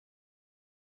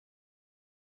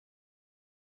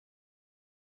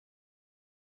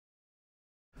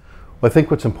Well, I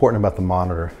think what's important about the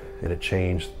Monitor is it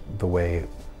changed the way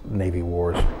Navy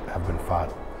wars have been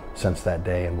fought since that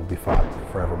day and will be fought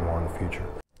forevermore in the future.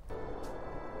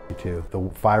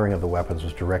 The firing of the weapons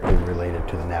was directly related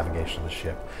to the navigation of the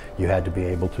ship. You had to be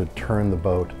able to turn the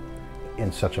boat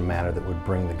in such a manner that would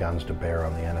bring the guns to bear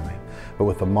on the enemy. But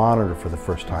with the Monitor, for the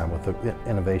first time, with the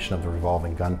innovation of the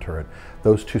revolving gun turret,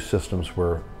 those two systems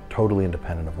were totally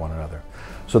independent of one another.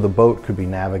 So the boat could be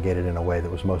navigated in a way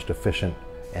that was most efficient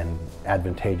and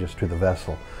advantageous to the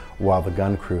vessel, while the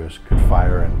gun crews could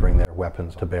fire and bring their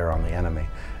weapons to bear on the enemy,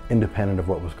 independent of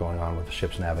what was going on with the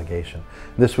ship's navigation.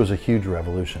 This was a huge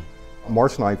revolution. On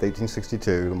March 9,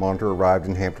 1862, the Monitor arrived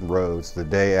in Hampton Roads the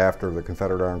day after the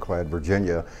Confederate ironclad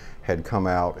Virginia had come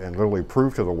out and literally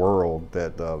proved to the world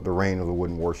that the reign of the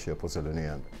wooden warship was at an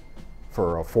end.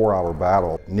 For a 4-hour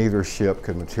battle, neither ship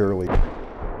could materially.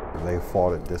 They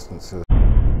fought at distances.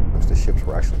 The ships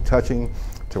were actually touching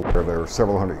to where they were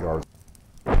several hundred yards,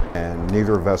 and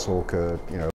neither vessel could,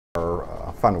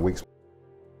 find a weak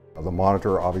spot. The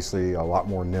Monitor, obviously a lot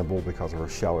more nimble because of her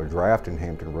shallow draft in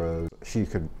Hampton Roads. She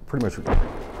could pretty much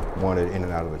want it in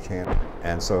and out of the channel,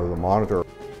 and so the Monitor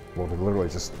will literally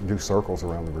just do circles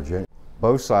around the Virginia.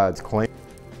 Both sides claimed,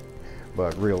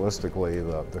 but realistically,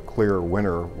 the clear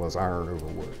winner was iron over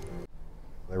wood.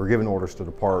 They were given orders to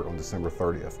depart on December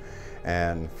 30th.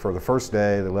 And for the first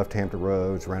day, they left Hampton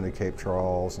Roads, ran to Cape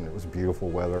Charles, and it was beautiful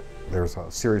weather. There's a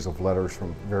series of letters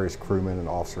from various crewmen and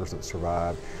officers that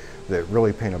survived that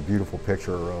really paint a beautiful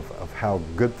picture of how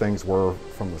good things were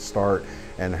from the start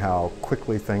and how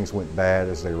quickly things went bad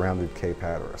as they rounded Cape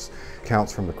Hatteras.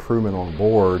 Accounts from the crewmen on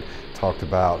board talked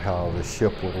about how the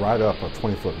ship would ride up a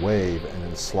 20-foot wave and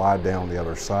then slide down the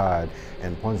other side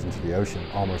and plunge into the ocean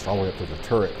almost all the way up to the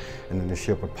turret, and then the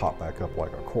ship would pop back up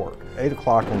like a cork. 8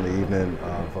 o'clock on the evening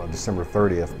of December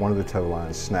 30th, one of the tow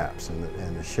lines snaps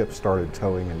and the ship started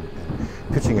towing and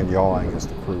pitching and yawing, as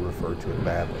the crew referred to it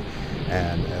badly.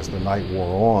 And as the night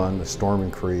wore on, the storm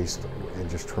increased in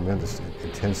just tremendous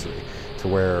intensity to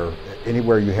where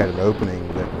anywhere you had an opening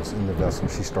that was in the vessel,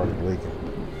 she started leaking.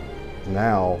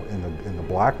 Now, in the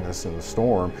blackness and the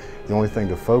storm, the only thing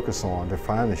to focus on to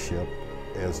find the ship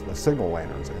is the signal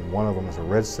lanterns, and one of them is a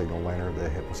red signal lantern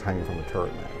that was hanging from the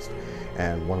turret mast.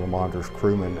 And one of the Monitor's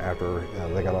crewmen, after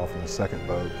they got off in the second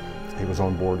boat, he was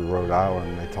on board the Rhode Island,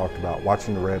 and they talked about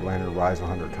watching the red lantern rise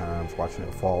 100 times, watching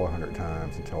it fall 100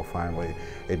 times, until finally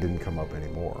it didn't come up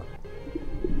anymore.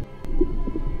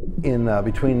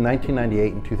 Between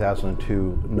 1998 and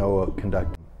 2002, NOAA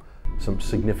conducted some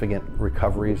significant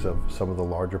recoveries of some of the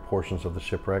larger portions of the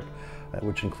shipwreck,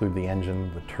 which include the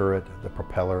engine, the turret, the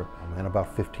propeller, and about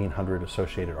 1,500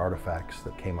 associated artifacts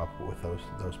that came up with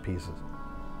those pieces.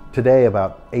 Today,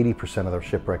 about 80% of the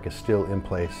shipwreck is still in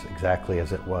place exactly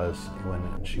as it was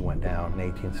when she went down in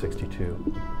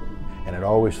 1862. And it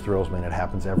always thrills me, and it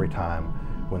happens every time,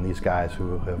 when these guys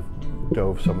who have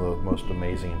dove some of the most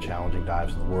amazing and challenging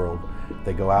dives in the world,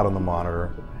 they go out on the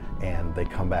Monitor and they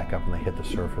come back up and they hit the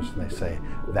surface and they say,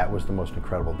 that was the most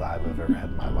incredible dive I've ever had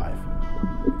in my life.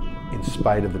 In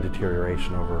spite of the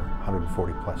deterioration over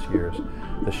 140 plus years,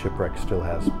 the shipwreck still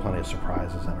has plenty of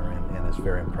surprises in her and is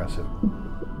very impressive.